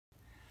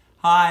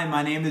Hi,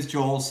 my name is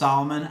Joel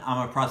Solomon.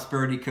 I'm a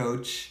prosperity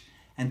coach,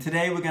 and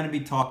today we're going to be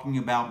talking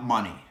about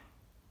money.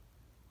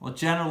 Well,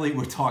 generally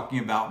we're talking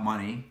about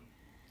money,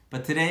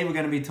 but today we're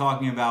going to be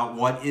talking about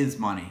what is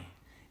money.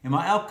 In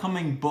my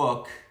upcoming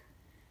book,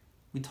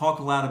 we talk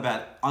a lot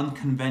about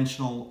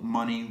unconventional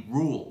money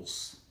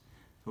rules.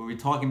 So we'll be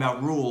talking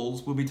about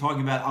rules, we'll be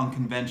talking about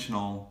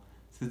unconventional.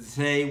 So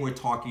today we're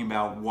talking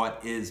about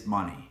what is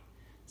money.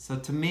 So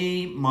to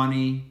me,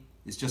 money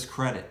is just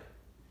credit.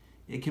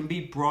 It can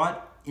be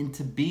brought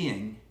into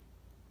being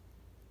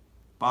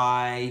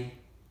by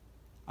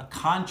a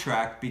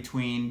contract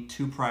between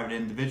two private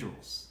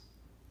individuals.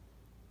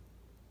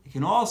 It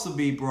can also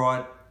be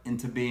brought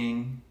into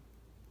being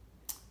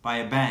by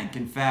a bank.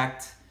 In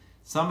fact,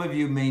 some of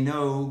you may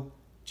know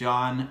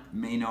John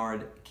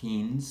Maynard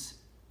Keynes,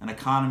 an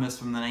economist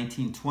from the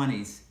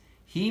 1920s.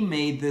 He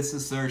made this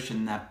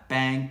assertion that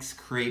banks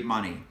create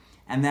money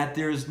and that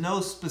there is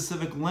no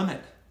specific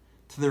limit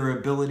to their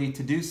ability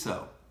to do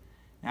so.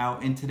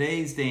 Now, in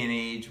today's day and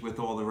age, with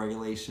all the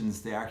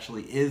regulations, there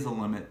actually is a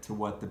limit to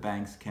what the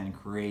banks can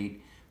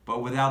create,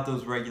 but without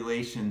those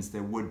regulations,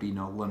 there would be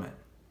no limit.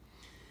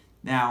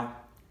 Now,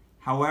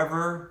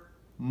 however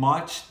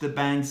much the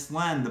banks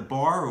lend, the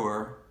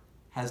borrower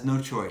has no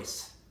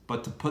choice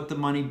but to put the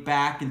money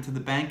back into the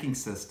banking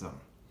system.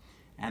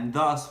 And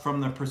thus,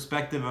 from the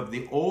perspective of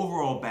the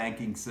overall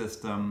banking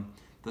system,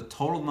 the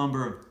total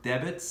number of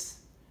debits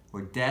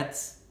or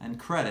debts and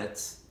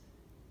credits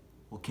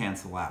will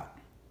cancel out.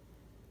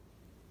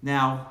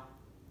 Now,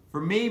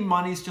 for me,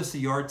 money's just a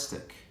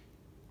yardstick.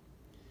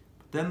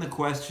 But then the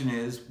question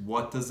is,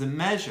 what does it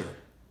measure?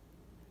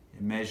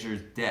 It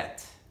measures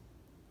debt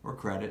or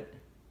credit.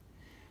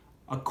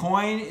 A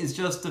coin is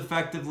just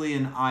effectively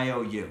an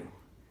IOU,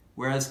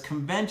 whereas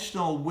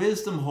conventional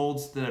wisdom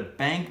holds that a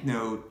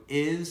banknote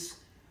is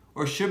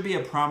or should be a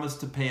promise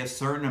to pay a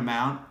certain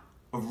amount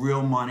of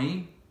real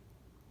money,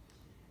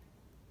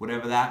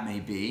 whatever that may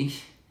be.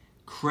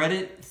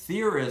 Credit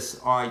theorists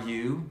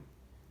argue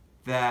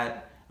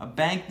that a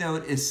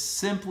banknote is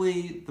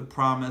simply the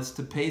promise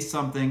to pay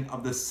something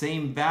of the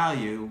same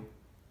value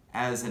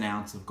as an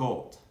ounce of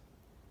gold.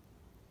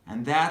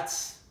 And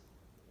that's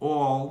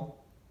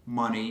all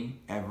money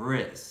ever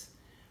is.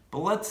 But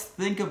let's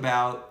think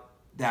about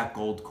that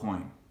gold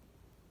coin.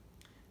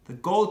 The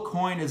gold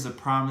coin is a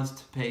promise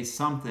to pay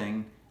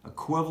something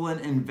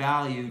equivalent in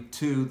value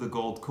to the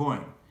gold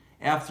coin.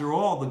 After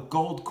all, the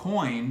gold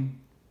coin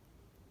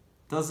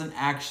doesn't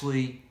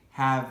actually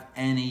have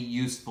any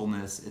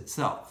usefulness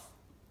itself.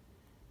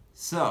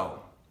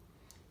 So,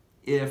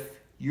 if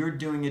you're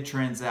doing a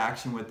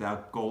transaction with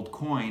that gold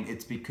coin,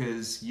 it's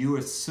because you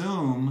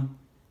assume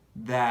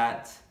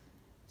that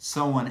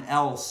someone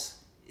else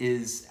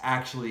is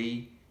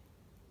actually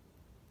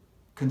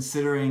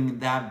considering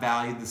that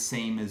value the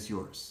same as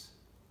yours.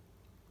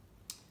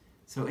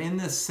 So in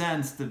this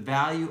sense, the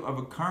value of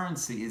a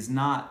currency is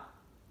not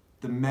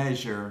the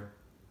measure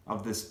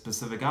of this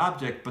specific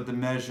object, but the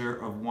measure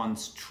of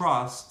one's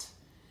trust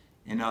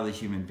in other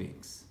human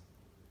beings.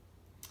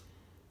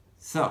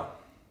 So,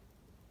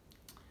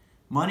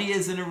 money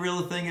isn't a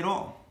real thing at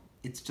all.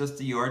 It's just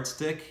a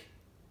yardstick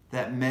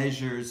that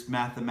measures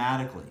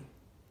mathematically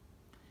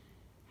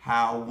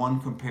how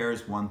one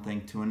compares one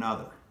thing to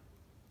another.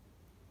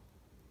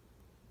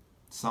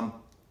 Some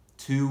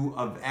 2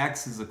 of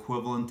X is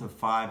equivalent to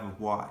 5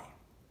 of Y.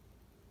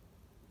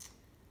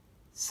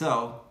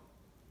 So,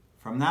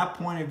 from that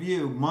point of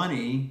view,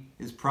 money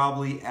is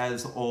probably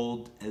as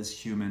old as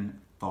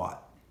human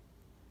thought.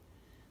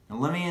 Now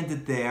let me end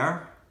it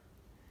there.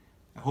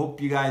 I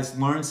hope you guys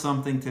learned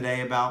something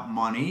today about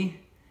money.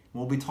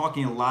 We'll be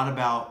talking a lot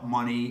about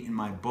money in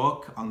my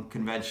book,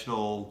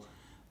 Unconventional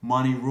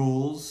Money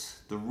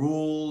Rules.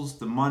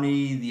 The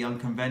money, the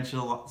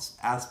unconventional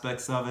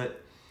aspects of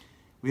it.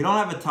 We don't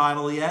have a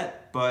title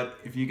yet, but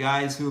if you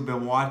guys who have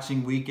been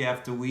watching week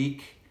after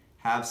week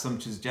have some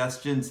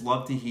suggestions,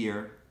 love to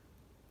hear.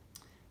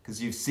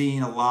 Because you've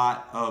seen a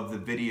lot of the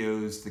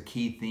videos, the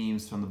key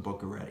themes from the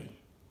book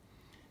already.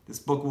 This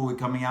book will be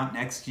coming out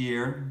next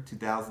year,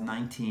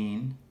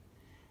 2019,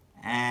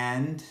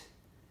 and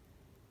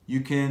you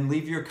can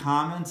leave your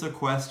comments or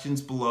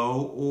questions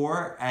below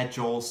or at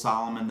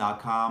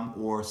joelsolomon.com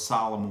or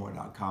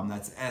Salomore.com.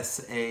 That's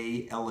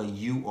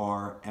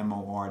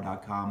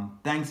SALAURMOR.com.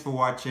 Thanks for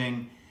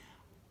watching.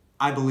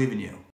 I believe in you.